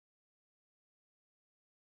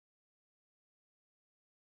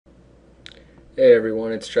Hey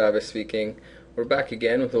everyone, it's Travis speaking. We're back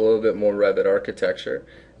again with a little bit more Revit architecture,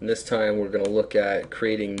 and this time we're going to look at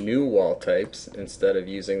creating new wall types instead of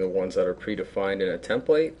using the ones that are predefined in a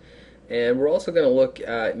template. And we're also going to look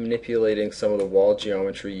at manipulating some of the wall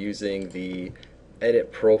geometry using the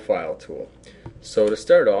Edit Profile tool. So to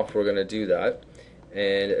start off, we're going to do that,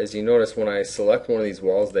 and as you notice, when I select one of these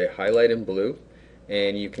walls, they highlight in blue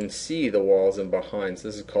and you can see the walls in behind. So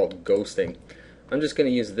this is called ghosting. I'm just going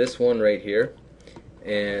to use this one right here,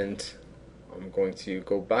 and I'm going to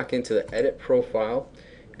go back into the Edit Profile,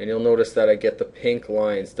 and you'll notice that I get the pink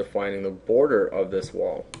lines defining the border of this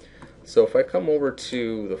wall. So if I come over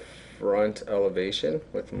to the front elevation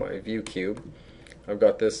with my view cube, I've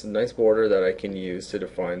got this nice border that I can use to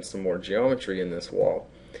define some more geometry in this wall.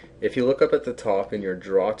 If you look up at the top in your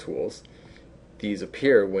draw tools, these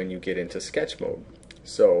appear when you get into sketch mode.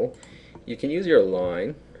 So you can use your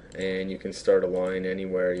line, and you can start a line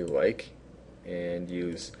anywhere you like and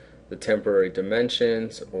use the temporary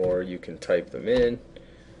dimensions, or you can type them in,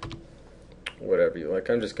 whatever you like.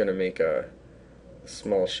 I'm just going to make a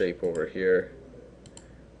small shape over here,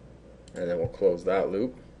 and then we'll close that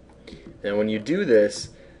loop. And when you do this,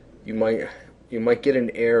 you might get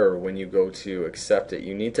an error when you go to accept it.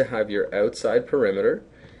 You need to have your outside perimeter,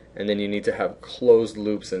 and then you need to have closed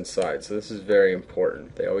loops inside. So this is very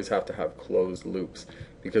important. They always have to have closed loops,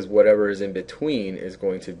 because whatever is in between is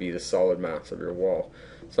going to be the solid mass of your wall.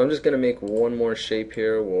 So I'm just going to make one more shape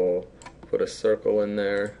here. We'll put a circle in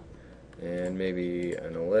there and maybe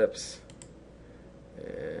an ellipse,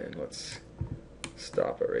 and let's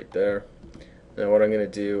stop it right there. Now what I'm going to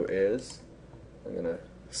do is I'm going to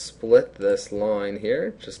split this line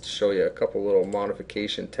here just to show you a couple little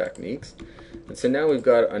modification techniques. And so now we've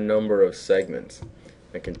got a number of segments.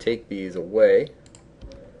 I can take these away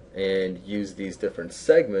and use these different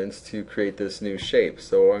segments to create this new shape.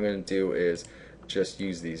 So what I'm going to do is just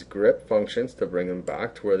use these grip functions to bring them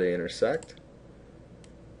back to where they intersect.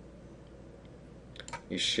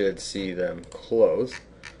 You should see them close.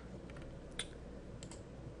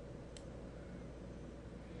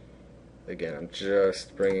 Again, I'm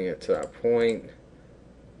just bringing it to that point.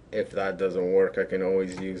 If that doesn't work, I can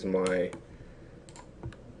always use my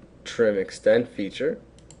trim extend feature.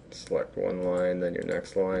 Select one line, then your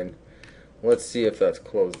next line. Let's see if that's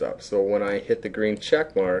closed up. So when I hit the green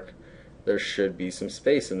check mark, there should be some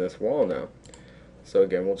space in this wall now. So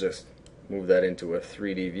again, we'll just move that into a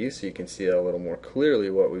 3D view so you can see a little more clearly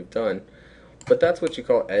what we've done. But that's what you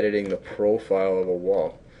call editing the profile of a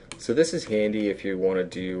wall. So this is handy if you want to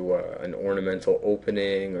do an ornamental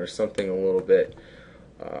opening or something a little bit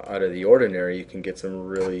out of the ordinary. You can get some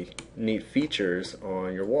really neat features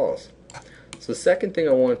on your walls. So the second thing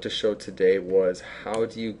I wanted to show today was how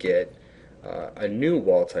do you get a new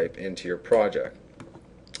wall type into your project.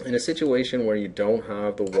 In a situation where you don't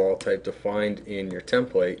have the wall type defined in your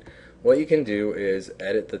template, what you can do is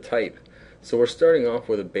edit the type. So we're starting off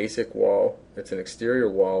with a basic wall. It's an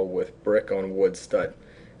exterior wall with brick on wood stud.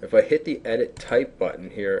 If I hit the Edit Type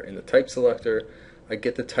button here in the Type selector, I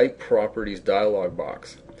get the Type Properties dialog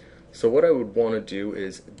box. So what I would want to do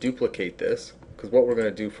is duplicate this, because what we're going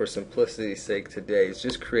to do for simplicity's sake today is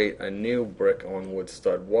just create a new brick on wood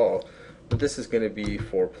stud wall, but this is going to be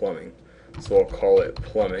for plumbing. So I'll call it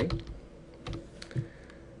plumbing.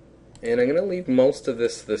 And I'm going to leave most of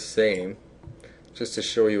this the same, just to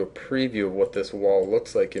show you a preview of what this wall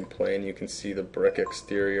looks like in plan. You can see the brick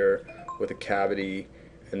exterior with a cavity,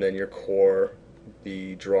 and then your core,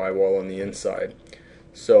 the drywall on the inside.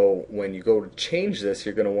 So when you go to change this,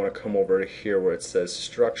 you're going to want to come over to here where it says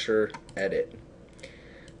Structure, Edit.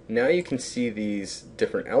 Now you can see these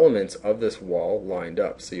different elements of this wall lined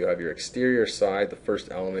up. So you have your exterior side, the first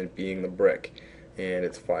element being the brick, and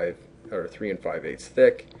it's 3 5/8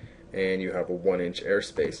 thick, and you have a 1-inch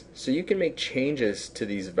airspace. So you can make changes to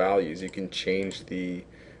these values. You can change the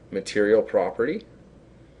material property.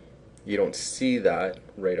 You don't see that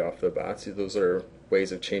right off the bat. So those are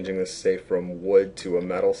ways of changing this, say from wood to a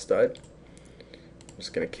metal stud. I'm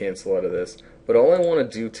just going to cancel out of this. But all I want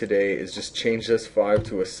to do today is just change this 5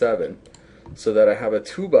 to a 7 so that I have a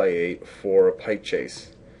 2x8 for a pipe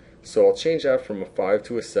chase. So I'll change that from a 5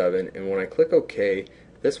 to a 7, and when I click OK,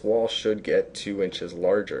 this wall should get 2 inches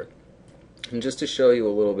larger. And just to show you a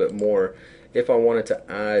little bit more, if I wanted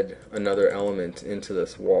to add another element into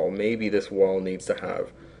this wall, maybe this wall needs to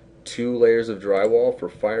have 2 layers of drywall for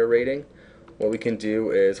fire rating. What we can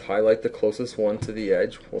do is highlight the closest one to the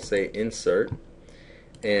edge. We'll say Insert,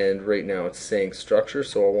 and right now it's saying Structure,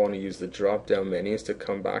 so I want to use the drop down menus to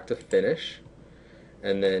come back to Finish,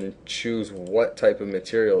 and then choose what type of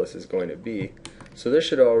material this is going to be. So there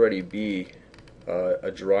should already be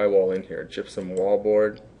a drywall in here, gypsum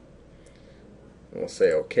wallboard. And we'll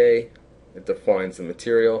say OK. It defines the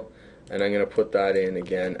material, and I'm going to put that in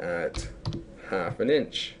again at 1/2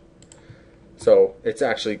 inch. So it's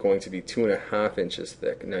actually going to be 2.5 inches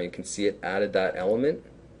thick. Now you can see it added that element.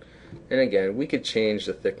 And again, we could change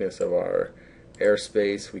the thickness of our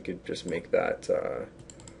airspace. We could just make that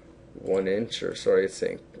 1 inch, or sorry, it's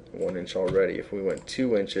saying 1 inch already. If we went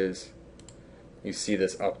 2 inches, you see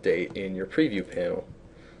this update in your preview panel.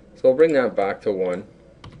 So I'll bring that back to 1.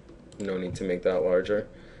 No need to make that larger.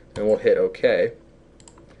 And we'll hit OK.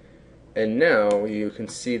 And now you can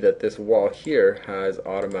see that this wall here has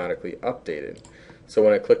automatically updated. So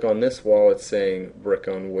when I click on this wall, it's saying brick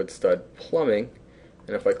on wood stud plumbing,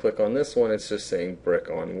 and if I click on this one, it's just saying brick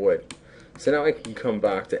on wood. So now I can come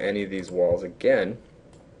back to any of these walls again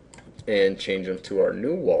and change them to our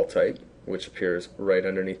new wall type, which appears right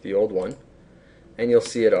underneath the old one, and you'll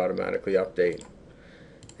see it automatically update.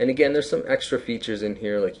 And again, there's some extra features in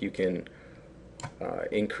here, like you can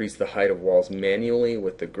increase the height of walls manually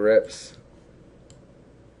with the grips.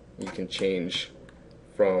 You can change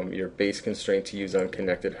from your base constraint to use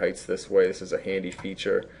unconnected heights this way. This is a handy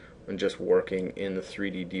feature when just working in the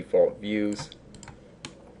 3D default views.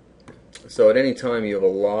 So at any time you have a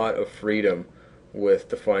lot of freedom with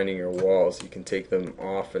defining your walls. You can take them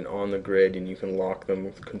off and on the grid, and you can lock them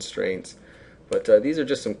with constraints. But these are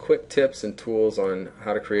just some quick tips and tools on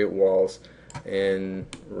how to create walls in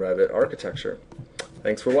Revit architecture.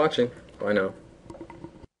 Thanks for watching. Bye now.